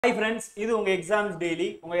Hi friends, this is your exams daily.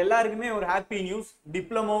 உங்க எல்லாருக்குமே ஒரு happy news.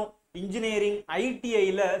 Diploma, engineering, ITI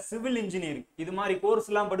ல civil engineering இது மாதிரி கோர்ஸ்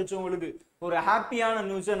எல்லாம் படிச்சவங்களுக்கு ஒரு ஹாப்பியான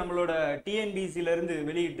நியூஸை நம்மளோட TNPSC ல இருந்து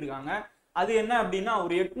வெளியிட்டு இருக்காங்க. அது என்ன அப்படின்னா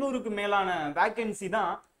ஒரு 800க்கு மேலான வேகன்சி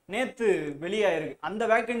தான் நேத்து வெளியாயிருக்கு. அந்த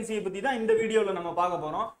வேகன்சியை பத்தி தான் இந்த வீடியோல நம்ம பார்க்க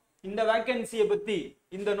போறோம். இந்த வேகன்சியை பத்தி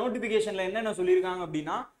இந்த நோட்டிபிகேஷன்ல என்னென்ன சொல்லியிருக்காங்க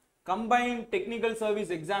அப்படின்னா combined technical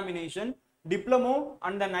service examination diploma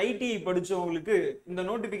and then ID படிச்சவங்களுக்கு இந்த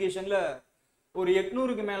நோட்டிபிகேஷன்ல ஒரு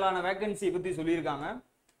 800க்கு மேலான வேகன்சியை பத்தி சொல்லியிருக்காங்க.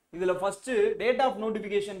 இதுல ஃபர்ஸ்ட் டேட் ஆஃப்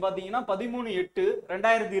நோட்டிபிகேஷன் பாத்தீங்கன்னா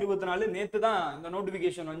 13/8/2024 நேத்து தான் இந்த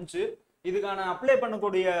நோட்டிபிகேஷன் வந்துச்சு. இதுக்கான அப்ளை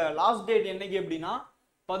பண்ணக்கூடிய லாஸ்ட் டேட் என்னைக்கு அப்படின்னா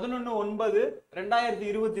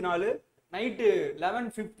 11/9/2024 நைட்டு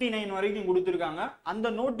 11:59 வரைக்கும் கொடுத்துருக்காங்க. அந்த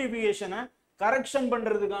நோட்டிபிகேஷனை கரெக்ஷன்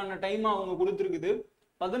பண்றதுக்கான டைம் அவங்க கொடுத்துருக்குது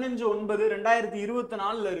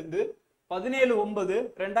 15/9/2024 இருந்து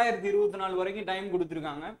 17/9/2024 வரைக்கும் டைம்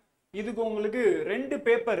கொடுத்துருக்காங்க. இதுக்கு உங்களுக்கு 2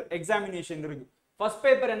 பேப்பர் எக்ஸாமினேஷன் இருக்கு. ஃபர்ஸ்ட்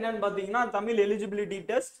பேப்பர் என்னன்னு பாத்தீங்கன்னா Tamil eligibility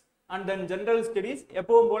test and then general studies,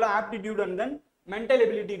 எப்பவும் போல aptitude and then mental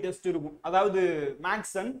ability test இருக்கும். அதாவது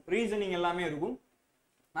மேக்ஸ் அண்ட் ரீசனிங் எல்லாமே இருக்கும்.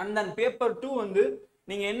 அண்ட் தென் பேப்பர் 2 வந்து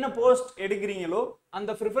நீங்க என்ன போஸ்ட் எடுக்கிறீங்களோ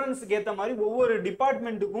அந்த ப்ரிஃபரன்ஸுக்கு ஏற்ற மாதிரி ஒவ்வொரு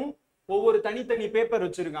டிபார்ட்மெண்ட்டுக்கும் ஒவ்வொரு தனித்தனி பேப்பர்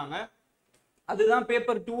வச்சிருக்காங்க. அதுதான்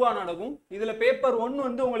பேப்பர் 2 நடக்கும். இதுல பேப்பர் 1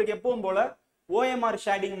 வந்து உங்களுக்கு எப்பவும் போல OMR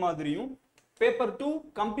ஷேடிங் மாதிரியும், பேப்பர் 2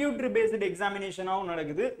 கம்ப்யூட்டர் பேஸ்டு எக்ஸாமினேஷனாகவும்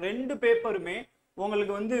நடக்குது. 2 பேப்பருமே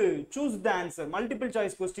உங்களுக்கு வந்து choose the answer multiple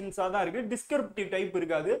choice கொஸ்டின்ஸா தான் இருக்கு. டிஸ்கிரிப்டிவ் டைப்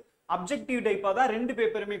இருக்காது, அப்ஜெக்டிவ் டைப்பா தான் 2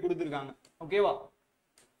 பேப்பருமே கொடுத்துருக்காங்க. ஓகேவா?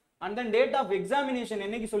 And then date of examination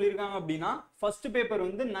என்னைக்கு சொல்லியிருக்காங்க அப்படின்னா ஃபர்ஸ்ட் பேப்பர்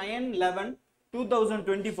வந்து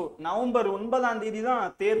 9/11/2024 நவம்பர் 9ஆம் தேதி தான்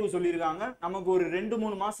தேர்வு சொல்லியிருக்காங்க. நமக்கு ஒரு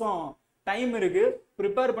 2-3 மாசம் டைம் இருக்கு.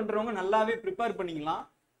 ப்ரிப்பேர் பண்றவங்க நல்லாவே ப்ரிப்பேர் பண்ணிக்கலாம்.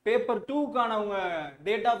 பேப்பர் 2க்கானவங்க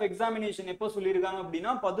டேட் ஆஃப் எக்ஸாமினேஷன் எப்போ சொல்லியிருக்காங்க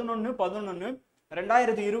அப்படின்னா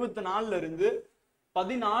 11/11/2024 இருந்து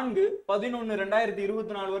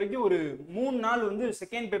 14/11/2024 வரைக்கும் ஒரு 3 நாள் வந்து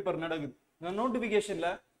செகண்ட் பேப்பர் நடக்குது. இந்த நோட்டிபிகேஷன்ல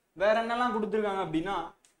வேற என்னெல்லாம் கொடுத்துருக்காங்க அப்படின்னா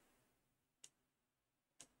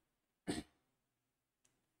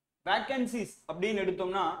வேகன்சிஸ் அப்படின்னு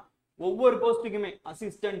எடுத்தோம்னா ஒவ்வொரு போஸ்ட்டுக்குமே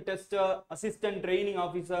assistant tester, assistant training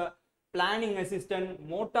officer, planning assistant,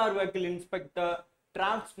 motor vehicle inspector,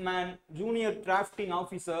 draughtsman, junior drafting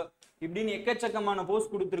officer இப்படின்னு எக்கச்சக்கமான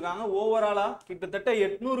போஸ்ட் கொடுத்துருக்காங்க. ஓவராலா கிட்டத்தட்ட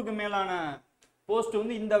 800க்கு மேலான போஸ்ட்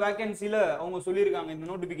வந்து இந்த வேகன்சில அவங்க சொல்லியிருக்காங்க. இந்த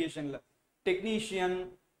நோட்டிபிகேஷன்ல டெக்னீஷியன்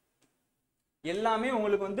எல்லாமே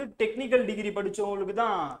உங்களுக்கு வந்து டெக்னிக்கல் டிகிரி படிச்சவங்களுக்கு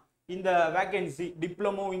தான் இந்த vacancy.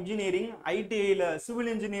 Diploma engineering, ஐடிஐல civil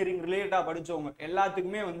engineering ரிலேட்டடா படிச்சவங்க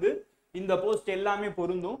எல்லாத்துக்குமே வந்து இந்த போஸ்ட் எல்லாமே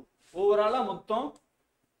பொருந்தும். ஓவராலா மொத்தம்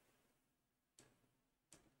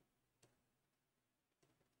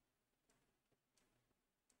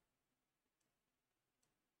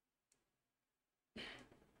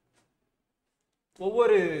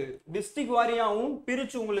ஒவ்வொரு டிஸ்ட்ரிக்ட் வாரியாவும்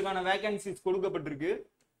பிரிச்சு உங்களுக்கான வேகன்சிஸ் கொடுக்கப்பட்டிருக்கு.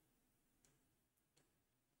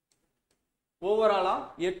 ஓவராலா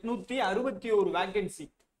 861 வேகன்சி,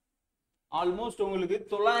 ஆல்மோஸ்ட் உங்களுக்கு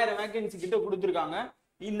 900 வேகன்சி கிட்ட கொடுத்துருக்காங்க.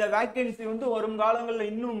 இந்த வேகன்சி வந்து வரும் காலங்களில்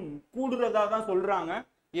இன்னும் கூடுறதா தான் சொல்றாங்க.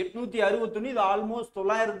 861 இது ஆல்மோஸ்ட்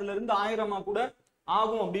 900ல இருந்து 1000 கூட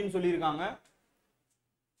ஆகும் அப்படின்னு சொல்லியிருக்காங்க.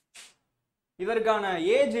 இதற்கான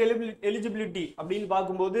ஏஜ் எலிஜிபிலிட்டி அப்படின்னு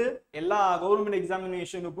பார்க்கும்போது எல்லா கவர்மெண்ட்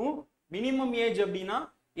எக்ஸாமினேஷனுக்கும் மினிமம் ஏஜ் அப்படின்னா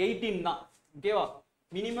 18 தான். ஓகேவா?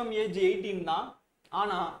 மினிமம் ஏஜ் 18 தான்.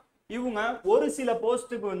 ஆனா இவங்க ஒரு சில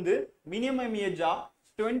போஸ்ட்டுக்கு வந்து மினிமம் ஏஜா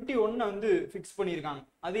 21 வந்து ஃபிக்ஸ் பண்ணியிருக்காங்க.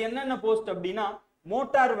 அது என்னென்ன போஸ்ட் அப்படின்னா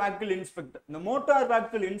மோட்டார் வெஹிக்கிள் இன்ஸ்பெக்டர். இந்த மோட்டார்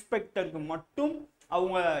வெஹிக்கிள் இன்ஸ்பெக்டருக்கு மட்டும்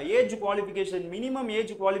அவங்க ஏஜ் குவாலிஃபிகேஷன் மினிமம்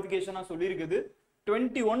ஏஜ் குவாலிஃபிகேஷனா சொல்லியிருக்குது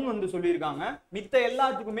 21 வந்து சொல்லியிருக்காங்க. மித்த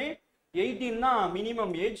எல்லாத்துக்குமே 18 தான்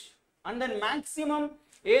minimum age. And then maximum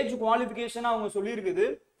age குவாலிஃபிகேஷனா அவங்க சொல்லியிருக்குது.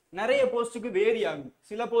 நிறைய போஸ்ட்டுக்கு வேரி ஆகும்.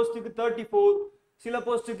 சில போஸ்ட்டுக்கு 34, சில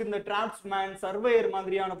போஸ்ட்டுக்கு இந்த டிராஃப்ட்ஸ்மேன் சர்வேயர்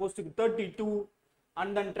மாதிரியான போஸ்ட்டுக்கு 32,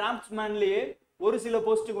 அண்ட் தென் டிராஃப்ட்ஸ்மேன்லயே ஒரு சில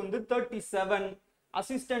போஸ்ட்டுக்கு வந்து 37,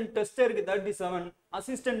 அசிஸ்டன்ட் டெஸ்டருக்கு 37,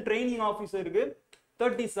 அசிஸ்டன்ட் ட்ரைனிங் ஆஃபீஸருக்கு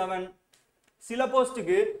 37. சில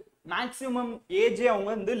போஸ்ட்டுக்கு மேக்சிமம் ஏஜே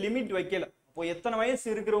அவங்க வந்து லிமிட் வைக்கல. அப்போ எத்தனை வயசு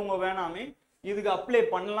இருக்கிறவங்க வேணாமே இதுக்கு அப்ளை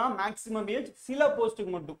பண்ணலாம். மேக்சிமம் ஏஜ் சில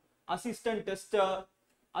போஸ்ட்டுக்கு மட்டும் assistant tester,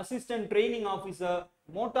 assistant training officer,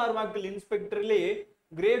 motor vehicle இன்ஸ்பெக்டர்லயே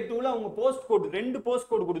great 2ல அவங்க போஸ்ட் கோட் 2 போஸ்ட்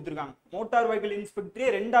கோட் கொடுத்துருக்காங்க. மோட்டார் வெஹிக்கிள் இன்ஸ்பெக்டரே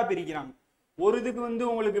 2ஆ பிரிக்கிறாங்க. ஒரு இதுக்கு வந்து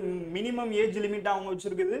உங்களுக்கு மினிமம் ஏஜ் லிமிட் அவங்க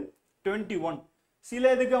வச்சிருக்குது 21. சில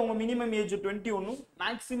இதுக்கு அவங்க மினிமம் ஏஜ் 21,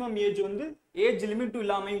 மேக்சிமம் ஏஜ் வந்து ஏஜ் லிமிட்டும்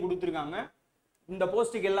இல்லாமையும் கொடுத்துருக்காங்க. இந்த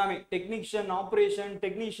போஸ்ட்டுக்கு எல்லாமே technician operation,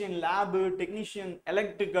 technician lab, technician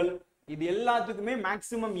electrical இது எல்லாத்துக்குமே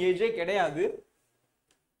மேக்சிமம் ஏஜே கிடையாது.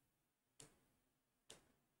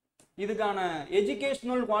 இதுக்கான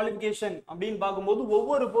எஜுகேஷனல் குவாலிஃபிகேஷன் அப்படின்னு பார்க்கும்போது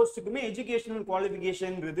ஒவ்வொரு போஸ்ட்டுக்குமே எஜுகேஷனல்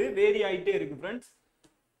குவாலிஃபிகேஷன்ன்றது வேரி ஆயிட்டே இருக்கு ஃப்ரெண்ட்ஸ்.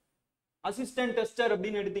 அசிஸ்டன்ட் டெஸ்டர்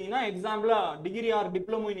அப்படின்னு எடுத்தீங்கன்னா எக்ஸாம்பிளா degree R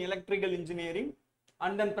diploma in electrical engineering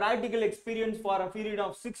and then practical experience for a period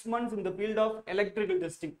of 6 months in the field of electrical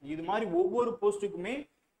testing. இது மாதிரி ஒவ்வொரு போஸ்ட்டுக்குமே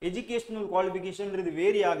எஜுகேஷனல் குவாலிஃபிகேஷன்ன்றது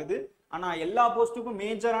வேரி ஆகுது. ஆனா எல்லா போஸ்ட்டுக்கும்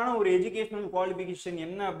மேஜரான ஒரு எஜுகேஷனல் குவாலிஃபிகேஷன்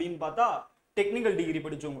என்ன அப்படின்னு பார்த்தா டெக்னிக்கல் டிகிரி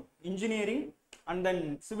படிச்சவங்க, இன்ஜினியரிங் அண்ட் தென்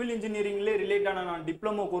சிவில் இன்ஜினியரிங்ல ரிலேட்டான நான்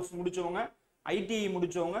டிப்ளமோ கோர்ஸ் முடிச்சவங்க, ஐடிஐ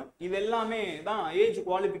முடிச்சவங்க, இது எல்லாமே தான் ஏஜ்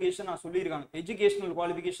குவாலிஃபிகேஷனா சொல்லியிருக்காங்க, எஜுகேஷனல்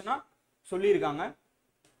குவாலிஃபிகேஷனா சொல்லியிருக்காங்க.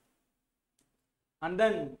 அண்ட்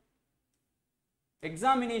தென்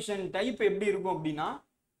எக்ஸாமினேஷன் டைப் எப்படி இருக்கும் அப்படின்னா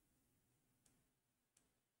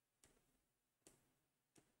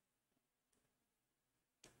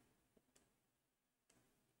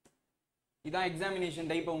இதான் எக்ஸாமினேஷன்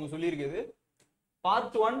டைப் அவங்க சொல்லியிருக்குது.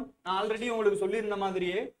 பார்ட் 1 நான் ஆல்ரெடி உங்களுக்கு சொல்லியிருந்த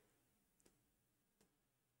மாதிரியே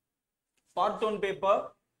part 1 paper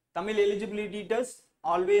Tamil eligibility test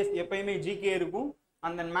always எப்பயுமே ஜிகே இருக்கும்.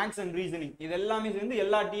 And then maths and reasoning இது எல்லாமே சேர்ந்து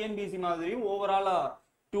எல்லா டிஎன்பிசி மாதிரியும் ஓவராலா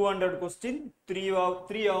 200 question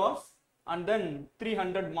 3 hours and then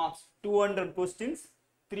 300 marks. 200 questions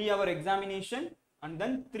 3 hour examination and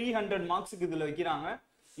then 300 மார்க்ஸுக்கு இதுல வைக்கிறாங்க.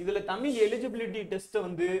 இதுல தமிழ் எலிஜிபிலிட்டி டெஸ்ட்டை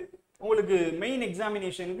வந்து உங்களுக்கு மெயின்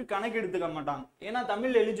எக்ஸாமினேஷனுக்கு கணக்கு எடுத்துக்க மாட்டாங்க. ஏன்னா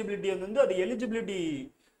தமிழ் எலிஜிபிலிட்டி வந்து அது எலிஜிபிலிட்டி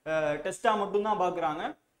டெஸ்டா மட்டும்தான் பாக்குறாங்க.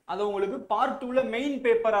 அதை உங்களுக்கு பார்ட் 2ல மெயின்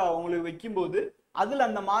பேப்பரா உங்களுக்கு வைக்கும்போது அதுல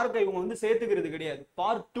அந்த மார்க்கை இவங்க வந்து சேர்த்துக்கிறது கிடையாது.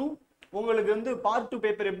 பார்ட் 2 உங்களுக்கு வந்து பார்ட் 2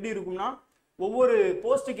 பேப்பர் எப்படி இருக்கும்னா ஒவ்வொரு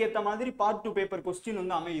போஸ்ட்டுக்கு ஏற்ற மாதிரி பார்ட் 2 பேப்பர் கொஸ்டின்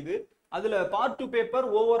வந்து அமையுது. அதுல பார்ட் 2 பேப்பர்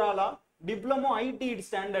ஓவராலா டிப்ளமோ ஐடி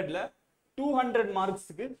ஸ்டாண்டர்ட்ல 200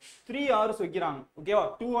 மார்க்ஸுக்கு 3 hours வைக்கிறாங்க. ஓகேவா,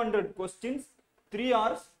 200 கொஸ்டின்ஸ் 3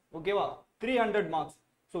 hours. ஓகேவா, 300 மார்க்ஸ்.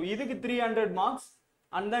 ஸோ இதுக்கு 300 மார்க்ஸ்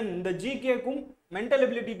அண்ட் தென் இந்த ஜிகேக்கும் மென்டல்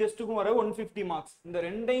எபிலிட்டி டெஸ்ட்டுக்கும் வர 150 மார்க்ஸ். இந்த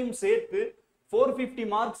ரெண்டையும் சேர்த்து 450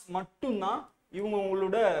 மார்க்ஸ் மட்டும்தான் இவங்க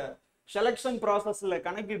உங்களோட செலக்ஷன் ப்ராசஸ்ல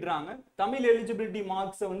கணக்கிடுறாங்க. தமிழ் எலிஜிபிலிட்டி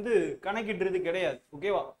மார்க்ஸை வந்து கணக்கிடுறது கிடையாது.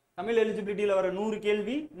 ஓகேவா, தமிழ் எலிஜிபிலிட்டியில வர 100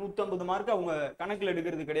 கேள்வி 150 மார்க் அவங்க கணக்கில்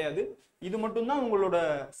எடுக்கிறது கிடையாது. இது மட்டும்தான் உங்களோட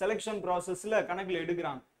செலக்ஷன் ப்ராசஸ்ல கணக்கில்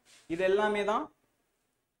எடுக்கிறாங்க. இது எல்லாமே தான்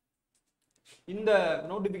இந்த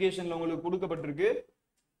நோட்டிபிகேஷன்ல உங்களுக்கு கொடுக்கப்பட்டிருக்கு.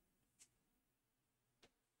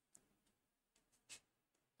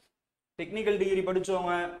 டெக்னிக்கல் டிகிரி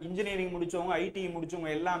படிச்சவங்க, இன்ஜினியரிங் முடிச்சவங்க, ஐடி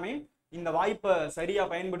முடிச்சவங்க எல்லாமே இந்த வாய்ப்பை சரியா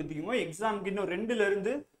பயன்படுத்திக்கோங்க. எக்ஸாமுக்கு இன்னும் 2ல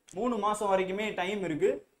இருந்து 3 மாசம் வரைக்குமே டைம் இருக்கு.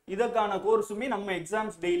 இதற்கான கோர்ஸுமே நம்ம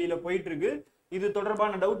எக்ஸாம்ஸ் டெய்லியில போயிட்டு இருக்கு. இது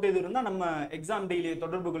தொடர்பான டவுட் எது இருந்தா நம்ம எக்ஸாம் டெய்லியை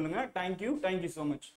தொடர்பு கொள்ளுங்க. Thank you so much.